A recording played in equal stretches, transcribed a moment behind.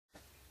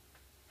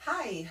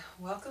Hi,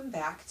 welcome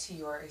back to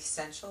your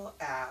Essential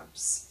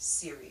Abs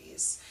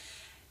series.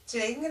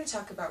 Today I'm going to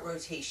talk about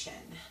rotation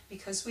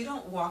because we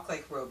don't walk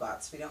like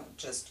robots. We don't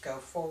just go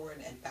forward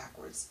and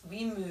backwards.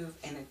 We move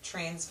in a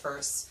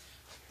transverse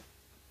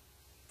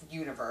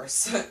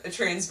universe, a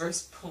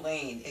transverse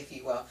plane, if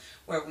you will,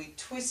 where we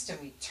twist and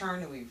we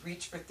turn and we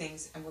reach for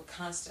things and we're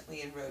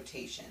constantly in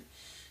rotation.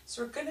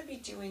 So we're going to be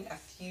doing a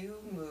few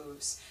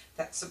moves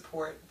that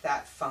support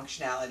that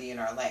functionality in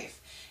our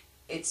life.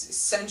 It's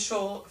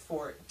essential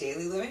for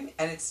daily living,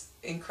 and it's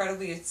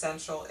incredibly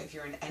essential if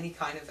you're in any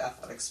kind of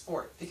athletic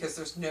sport, because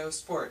there's no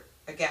sport,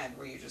 again,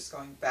 where you're just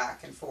going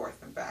back and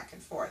forth and back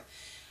and forth.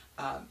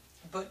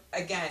 But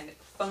again,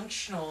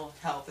 functional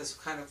health is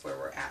kind of where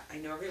we're at. I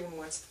know everyone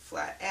wants the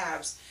flat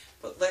abs,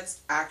 but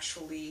let's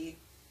actually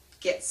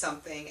get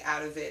something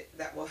out of it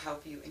that will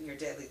help you in your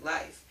daily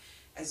life,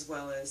 as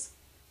well as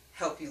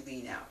help you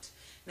lean out.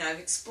 Now, I've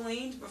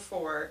explained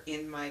before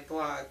in my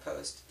blog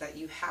post that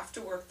you have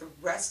to work the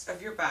rest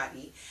of your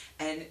body,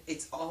 and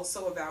it's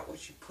also about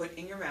what you put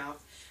in your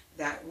mouth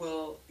that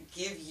will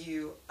give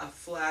you a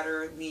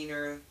flatter,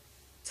 leaner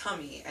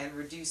tummy and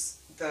reduce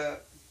the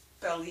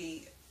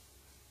belly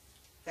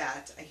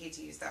fat. I hate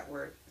to use that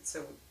word, it's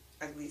so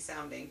ugly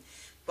sounding,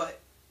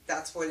 but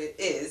that's what it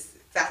is,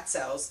 fat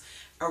cells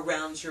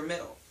around your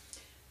middle.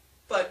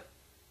 But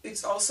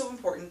it's also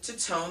important to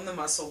tone the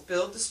muscle,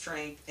 build the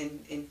strength,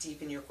 and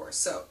deepen your core.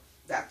 So,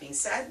 that being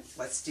said,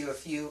 let's do a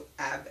few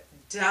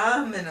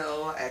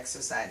abdominal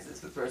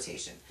exercises with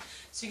rotation.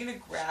 So you're going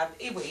to grab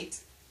a weight,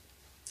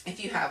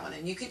 if you have one,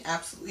 and you can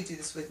absolutely do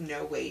this with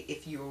no weight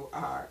if you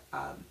are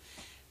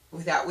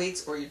without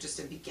weights or you're just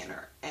a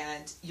beginner.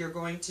 And you're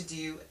going to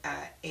do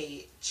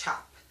a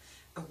chop,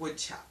 a wood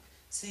chop.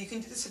 So you can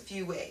do this a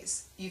few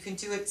ways. You can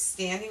do it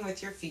standing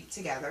with your feet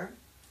together,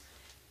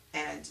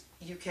 and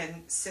you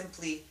can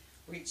simply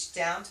reach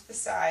down to the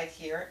side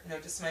here.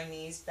 Notice my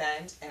knees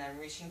bend, and I'm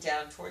reaching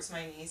down towards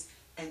my knees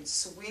and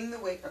swing the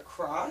weight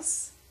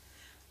across.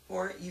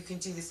 Or you can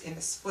do this in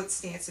a split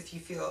stance if you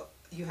feel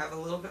you have a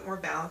little bit more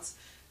balance.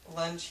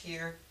 Lunge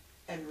here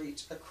and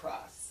reach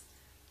across.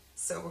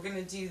 So we're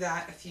going to do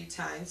that a few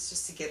times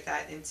just to get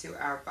that into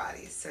our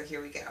bodies. So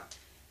here we go.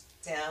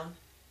 Down,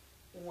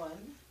 1,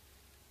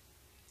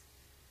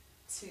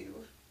 2,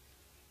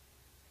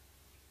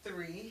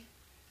 3,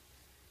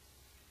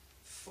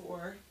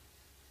 4,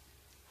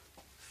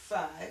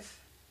 5,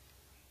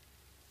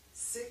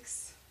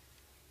 6,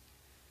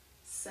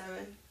 7,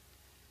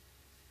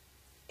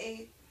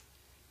 8,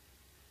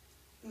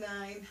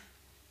 9,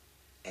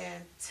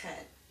 and 10.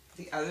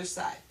 The other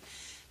side.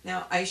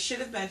 Now, I should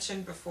have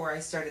mentioned before I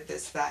started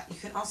this that you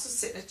can also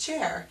sit in a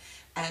chair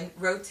and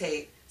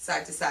rotate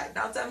side to side. And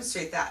I'll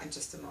demonstrate that in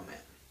just a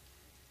moment.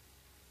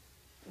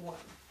 1,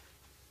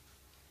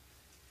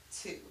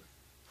 2,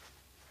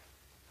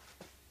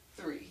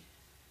 3,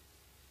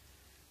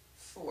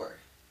 4,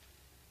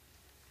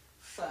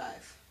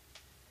 5,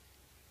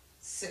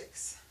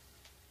 6,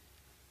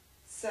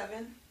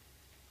 7,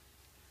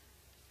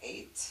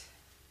 8,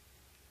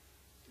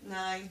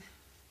 9,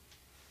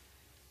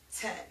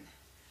 10.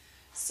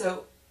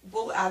 So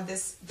we'll add the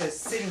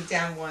sitting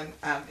down one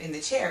in the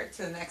chair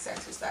to the next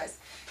exercise.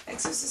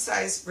 Next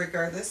exercise,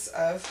 regardless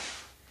of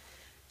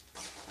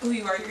who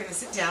you are, you're going to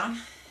sit down.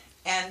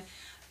 And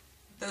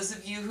those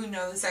of you who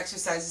know this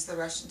exercise is the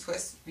Russian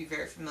twist, be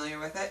very familiar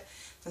with it.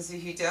 Those of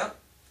you who don't,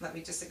 let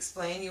me just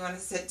explain. You want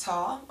to sit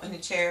tall in a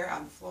chair,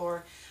 on the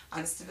floor, on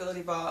a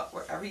stability ball,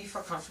 wherever you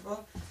feel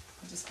comfortable.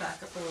 I'll just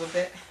back up a little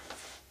bit.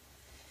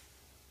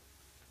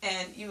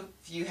 And if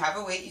you have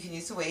a weight, you can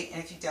use a weight,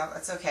 and if you don't,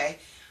 that's okay.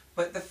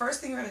 But the first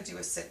thing you want to do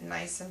is sit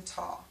nice and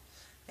tall.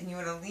 And you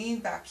want to lean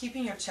back,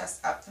 keeping your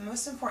chest up. The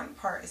most important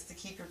part is to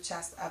keep your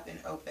chest up and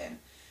open.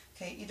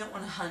 Okay, you don't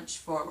want to hunch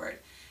forward.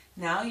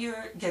 Now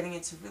you're getting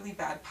into really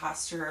bad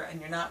posture, and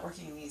you're not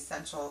working the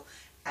essential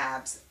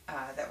abs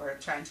that we're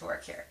trying to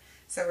work here.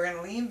 So we're going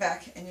to lean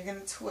back, and you're going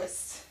to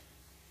twist,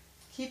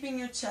 keeping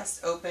your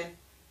chest open,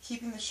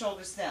 keeping the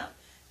shoulders down.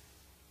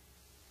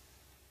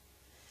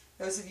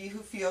 Those of you who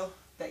feel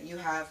that you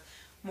have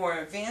more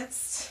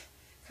advanced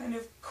kind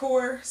of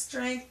core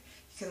strength,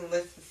 you can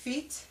lift the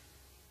feet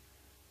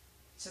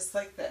just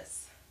like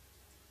this.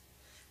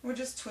 We're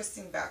just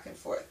twisting back and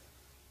forth.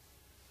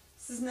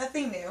 This is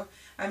nothing new.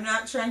 I'm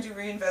not trying to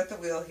reinvent the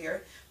wheel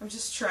here. I'm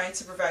just trying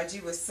to provide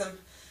you with some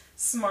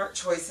smart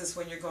choices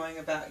when you're going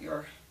about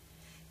your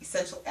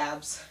essential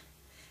abs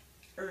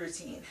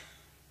routine.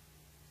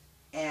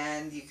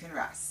 And you can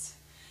rest.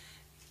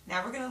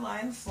 Now we're going to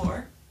lie on the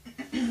floor.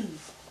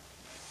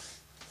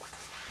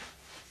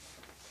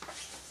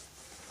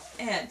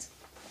 And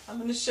I'm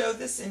going to show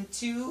this in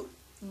 2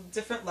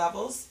 different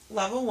levels.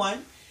 Level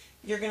 1,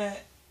 you're going to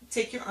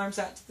take your arms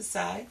out to the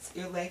sides.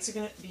 Your legs are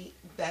going to be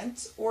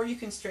bent, or you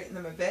can straighten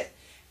them a bit.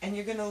 And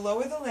you're going to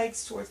lower the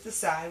legs towards the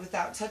side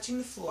without touching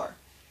the floor.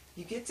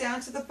 You get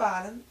down to the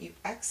bottom, you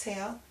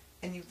exhale,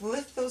 and you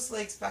lift those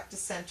legs back to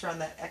center on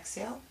that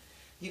exhale.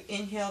 You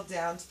inhale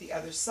down to the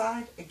other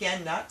side,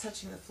 again not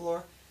touching the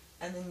floor,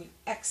 and then you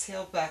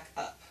exhale back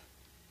up.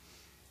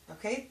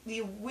 Okay,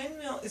 the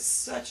windmill is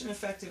such an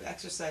effective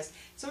exercise.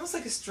 It's almost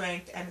like a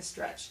strength and a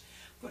stretch.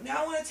 But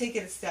now I want to take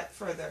it a step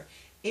further.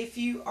 If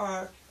you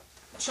are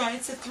trying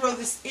to throw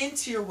this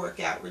into your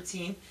workout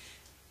routine,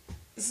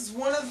 this is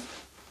one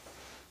of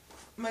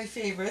my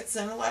favorites,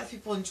 and a lot of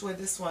people enjoy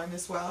this one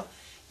as well.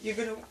 You're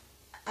going to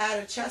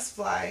add a chest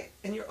fly,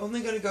 and you're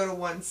only going to go to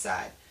one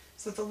side.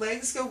 So the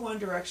legs go one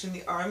direction,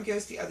 the arm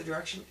goes the other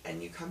direction,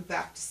 and you come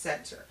back to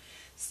center.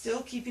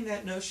 Still keeping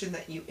that notion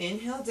that you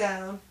inhale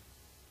down,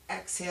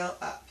 exhale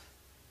up.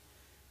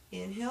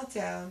 Inhale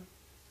down,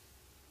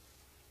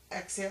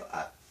 exhale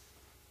up.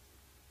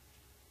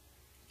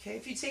 Okay,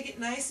 if you take it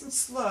nice and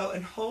slow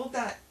and hold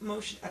that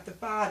motion at the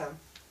bottom,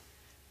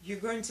 you're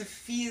going to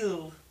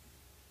feel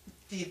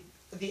the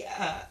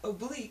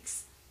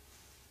obliques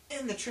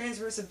and the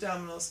transverse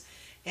abdominals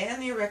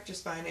and the erector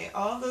spinae,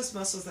 all those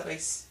muscles that I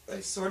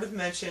sort of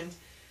mentioned,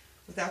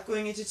 without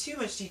going into too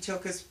much detail,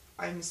 because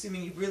I'm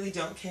assuming you really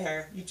don't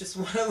care. You just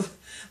want to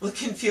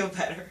look and feel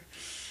better.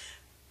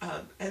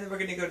 And then we're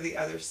going to go to the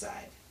other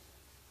side.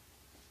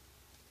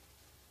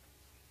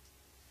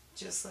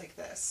 Just like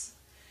this.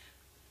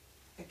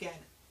 Again,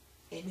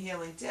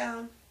 inhaling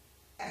down,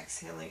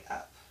 exhaling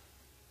up.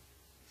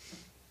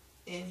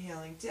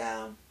 Inhaling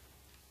down,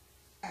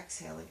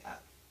 exhaling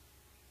up.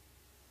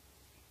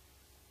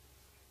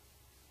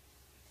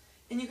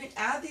 And you can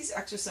add these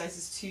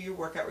exercises to your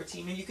workout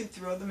routine, or you can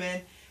throw them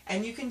in,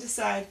 and you can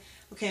decide,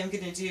 okay, I'm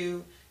going to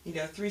do,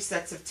 3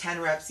 sets of 10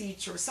 reps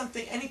each, or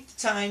something, any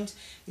timed,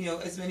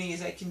 as many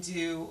as I can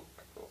do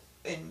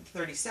in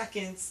 30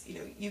 seconds.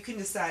 You can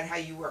decide how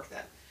you work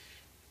them.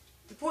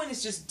 The point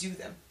is just do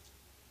them.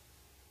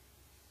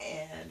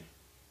 And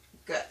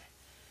good.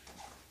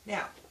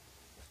 Now,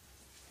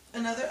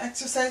 another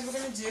exercise we're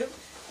going to do,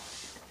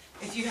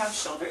 if you have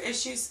shoulder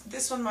issues,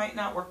 this one might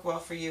not work well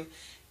for you,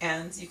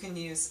 and you can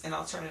use an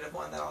alternative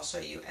one that I'll show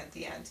you at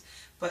the end.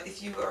 But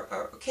if you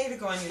are okay to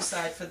go on your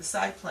side for the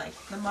side plank,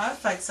 the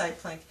modified side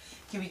plank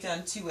can be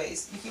done 2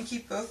 ways. You can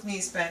keep both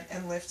knees bent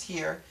and lift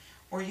here,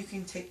 or you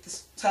can take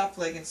this top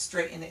leg and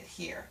straighten it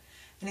here.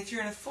 And if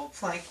you're in a full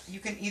plank, you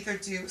can either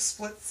do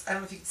splits. I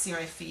don't know if you can see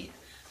my feet.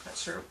 I'm not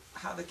sure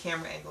how the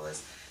camera angle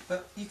is.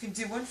 But you can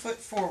do 1 foot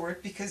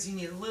forward because you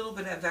need a little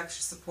bit of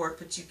extra support,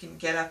 but you can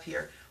get up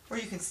here, or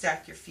you can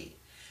stack your feet.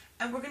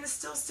 And we're going to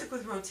still stick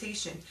with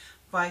rotation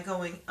by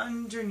going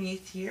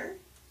underneath here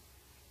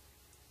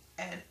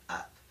and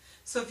up.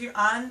 So if you're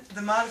on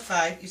the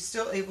modified, you're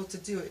still able to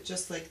do it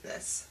just like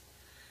this.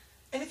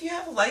 And if you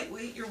have a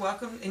lightweight, you're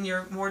welcome, and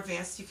you're more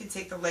advanced, you can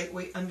take the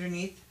lightweight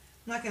underneath.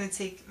 I'm not going to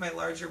take my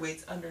larger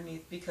weights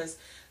underneath because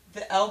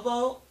the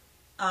elbow,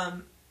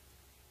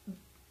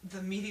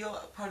 the medial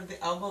part of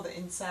the elbow, the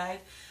inside,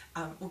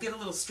 will get a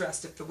little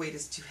stressed if the weight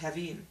is too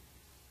heavy, and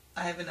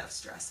I have enough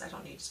stress. I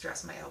don't need to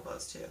stress my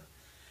elbows too.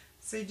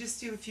 So you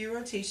just do a few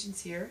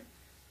rotations here.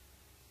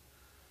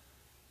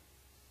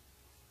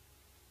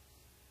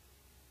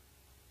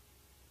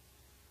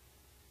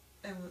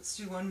 And let's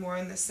do 1 more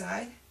on this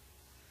side.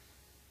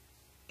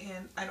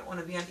 And I don't want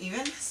to be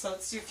uneven, so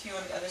let's do a few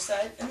on the other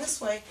side. And this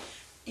way,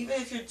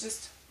 even if you're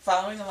just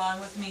following along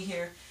with me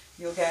here,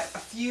 you'll get a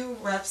few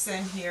reps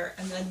in here,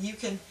 and then you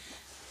can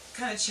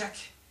kind of check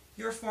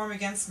your form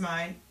against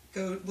mine.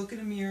 Go look in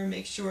a mirror,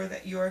 make sure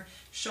that your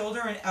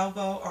shoulder and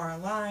elbow are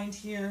aligned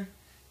here,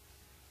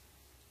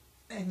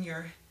 and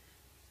your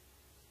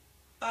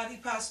body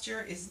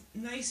posture is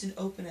nice and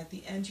open at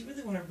the end. You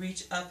really want to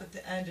reach up at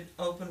the end and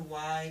open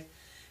wide.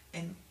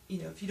 And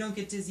if you don't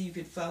get dizzy, you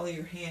could follow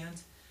your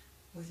hand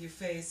with your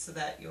face so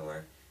that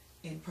you're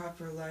in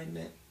proper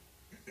alignment.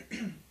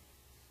 And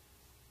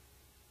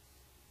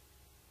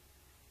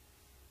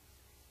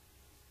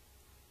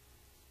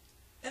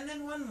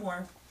then 1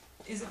 more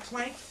is a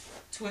plank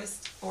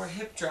twist or a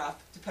hip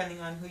drop,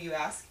 depending on who you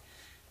ask.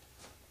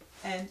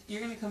 And you're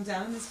going to come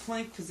down in this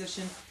plank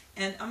position,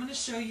 and I'm going to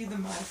show you the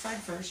modified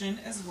version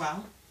as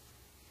well.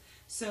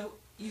 So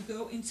you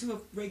go into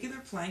a regular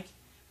plank,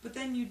 but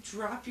then you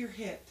drop your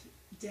hip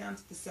down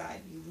to the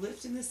side. You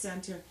lift in the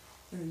center,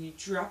 and then you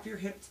drop your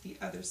hip to the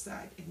other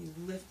side, and you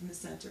lift in the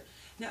center.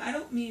 Now, I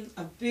don't mean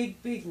a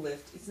big, big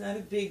lift. It's not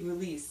a big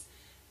release.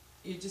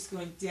 You're just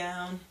going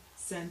down,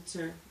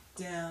 center,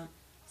 down,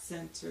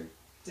 center,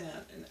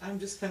 down. And I'm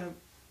just kind of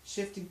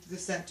shifting to the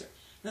center.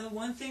 Now, the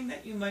one thing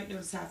that you might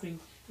notice happening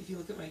if you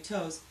look at my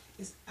toes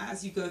is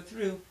as you go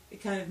through,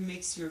 it kind of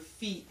makes your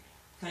feet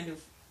kind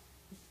of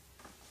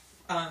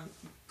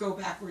go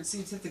backwards, so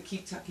you just have to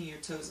keep tucking your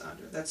toes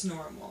under. That's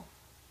normal.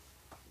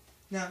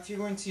 Now, if you're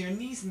going to your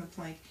knees in the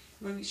plank,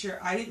 you want to make sure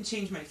I didn't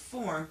change my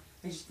form.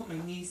 I just put my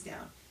knees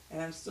down,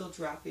 and I'm still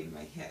dropping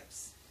my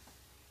hips.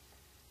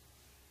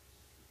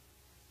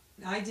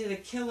 Now, I did a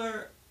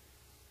killer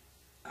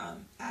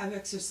ab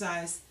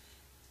exercise,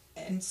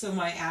 and so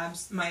my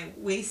abs, my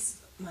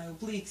waist, my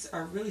obliques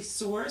are really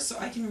sore, so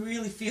I can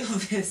really feel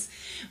this.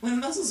 When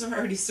the muscles are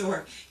already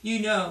sore,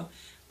 it's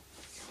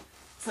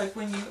like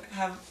when you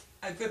have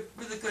a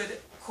really good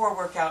core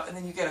workout and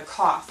then you get a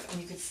cough and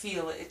you can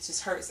feel it, it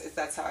just hurts.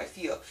 That's how I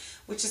feel,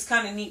 which is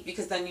kind of neat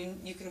because then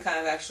you can kind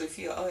of actually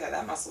feel, oh yeah,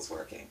 that muscle's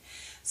working.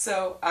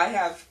 So I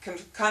have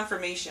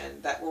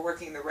confirmation that we're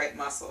working the right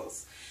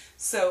muscles.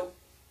 So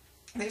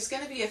there's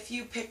going to be a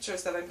few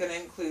pictures that I'm going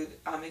to include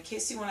in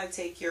case you want to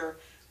take your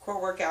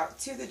core workout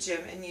to the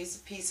gym and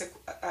use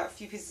a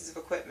few pieces of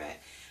equipment.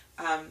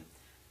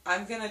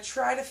 I'm going to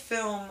try to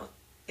film,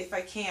 if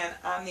I can,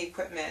 on the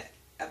equipment,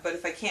 but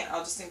if I can't,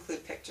 I'll just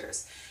include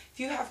pictures. If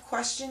you have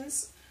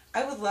questions,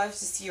 I would love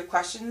to see your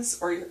questions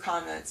or your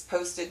comments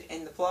posted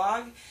in the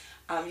blog.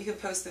 You can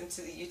post them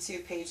to the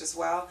YouTube page as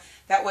well.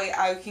 That way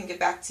I can get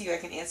back to you. I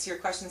can answer your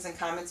questions and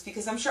comments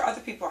because I'm sure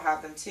other people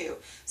have them too.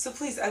 So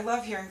please, I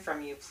love hearing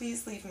from you.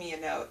 Please leave me a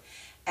note.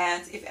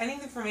 And if any of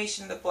the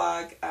information in the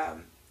blog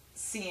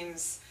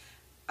seems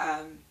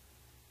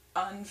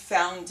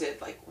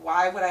unfounded, like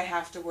why would I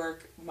have to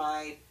work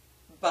my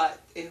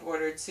butt in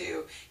order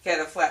to get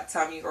a flat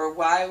tummy, or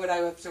why would I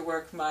have to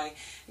work my,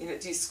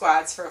 do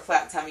squats for a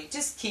flat tummy,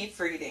 just keep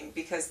reading,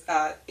 because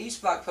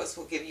each blog post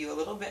will give you a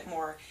little bit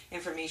more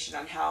information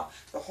on how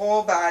the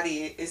whole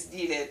body is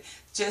needed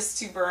just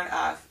to burn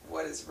off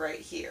what is right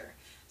here.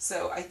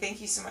 So I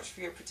thank you so much for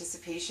your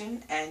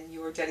participation and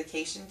your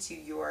dedication to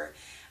your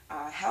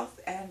health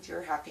and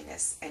your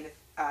happiness. And if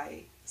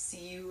I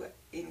see you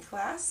in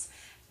class,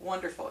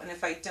 wonderful. And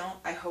if I don't,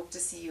 I hope to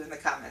see you in the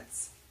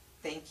comments.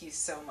 Thank you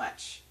so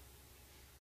much.